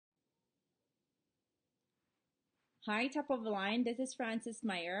Hi, top of the line. This is Francis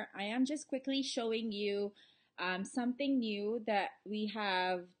Meyer. I am just quickly showing you something new that we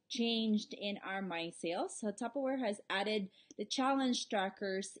have changed in our My Sales. So Tupperware has added the challenge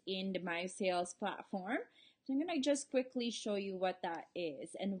trackers in the My Sales platform. So I'm going to just quickly show you what that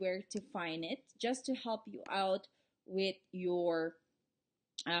is and where to find it just to help you out with your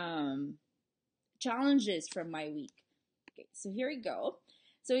um, challenges from my week. Okay, so here we go.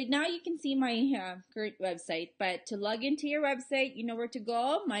 So now you can see my current website, but to log into your website, you know where to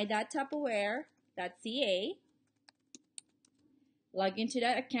go, my.tupperware.ca. Log into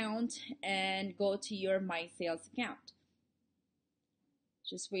that account and go to your My Sales account.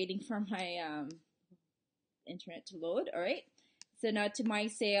 Just waiting for my internet to load. All right. So now to My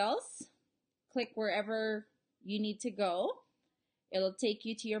Sales, click wherever you need to go. It'll take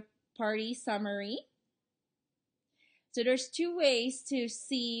you to your party summary. So there's two ways to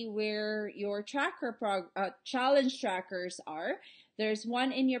see where your challenge trackers are. There's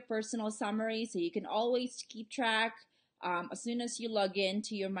one in your personal summary, so you can always keep track. As soon as you log in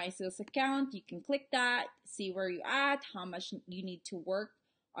to your My Sales account, you can click that, see where you're at, how much you need to work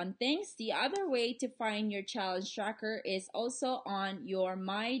on things. The other way to find your challenge tracker is also on your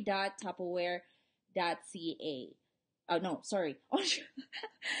my.tupperware.ca. Oh no, sorry.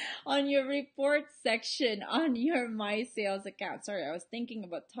 On your report section on your My Sales account. Sorry, I was thinking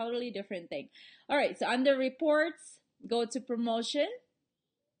about totally different thing. All right, so under reports, go to promotion.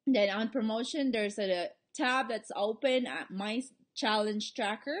 Then on promotion, there's a tab that's open at My Challenge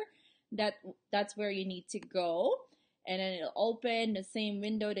Tracker. That's where you need to go. And then it'll open the same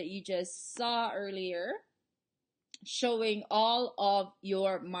window that you just saw earlier, showing all of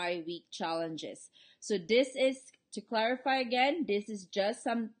your My Week challenges. So this is, to clarify again, this is just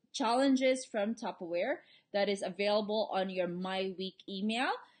some challenges from Tupperware that is available on your My Week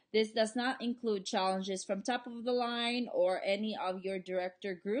email. This does not include challenges from Top of the Line or any of your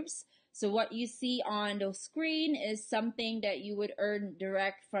director groups. So what you see on the screen is something that you would earn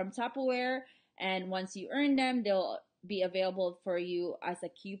direct from Tupperware, and once you earn them, they'll be available for you as a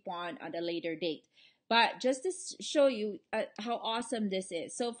coupon at a later date. But just to show you how awesome this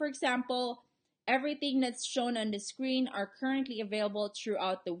is. So for example, everything that's shown on the screen are currently available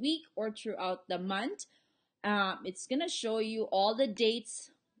throughout the week or throughout the month. It's going to show you all the dates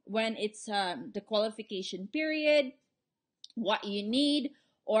when it's the qualification period, what you need,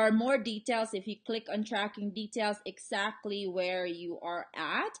 or more details if you click on tracking details, exactly where you are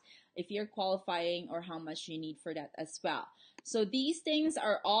at, if you're qualifying, or how much you need for that as well. So these things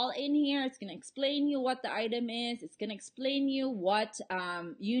are all in here. It's going to explain you what the item is. It's going to explain you what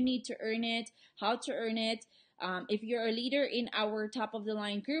you need to earn it, how to earn it. If you're a leader in our top of the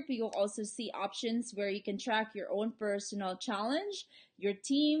line group, you'll also see options where you can track your own personal challenge, your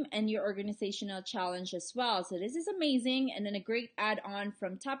team, and your organizational challenge as well. So this is amazing, and then a great add-on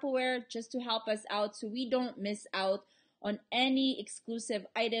from Tupperware just to help us out so we don't miss out on any exclusive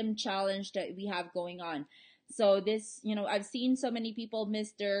item challenge that we have going on. So this, I've seen so many people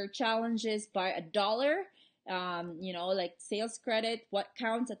miss their challenges by $1. Like sales credit, what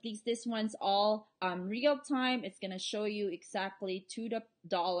counts. At least this one's all real time. It's going to show you exactly to the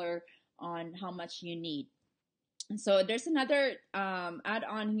dollar on how much you need. So there's another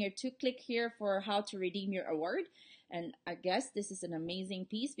add-on here to click here for how to redeem your award. And I guess this is an amazing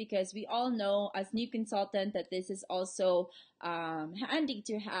piece because we all know as new consultant that this is also handy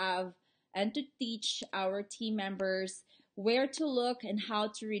to have and to teach our team members where to look and how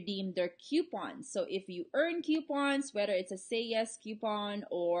to redeem their coupons. So if you earn coupons, whether it's a Say Yes coupon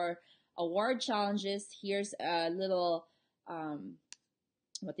or award challenges, here's a little,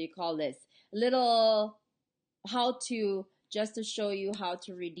 what do you call this? Little how to, just to show you how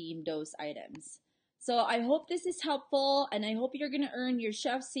to redeem those items. So I hope this is helpful, and I hope you're going to earn your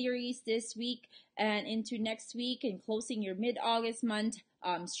chef series this week and into next week and closing your mid-August month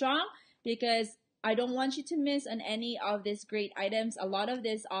strong, because I don't want you to miss on any of these great items. A lot of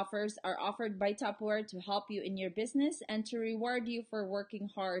these offers are offered by Tupperware to help you in your business and to reward you for working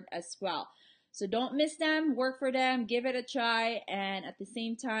hard as well. So don't miss them, work for them, give it a try, and at the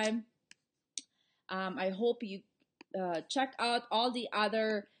same time, I hope you check out all the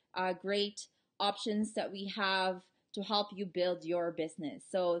other great options that we have to help you build your business.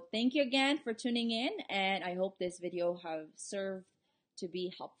 So thank you again for tuning in, and I hope this video have served to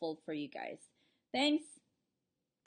be helpful for you guys. Thanks.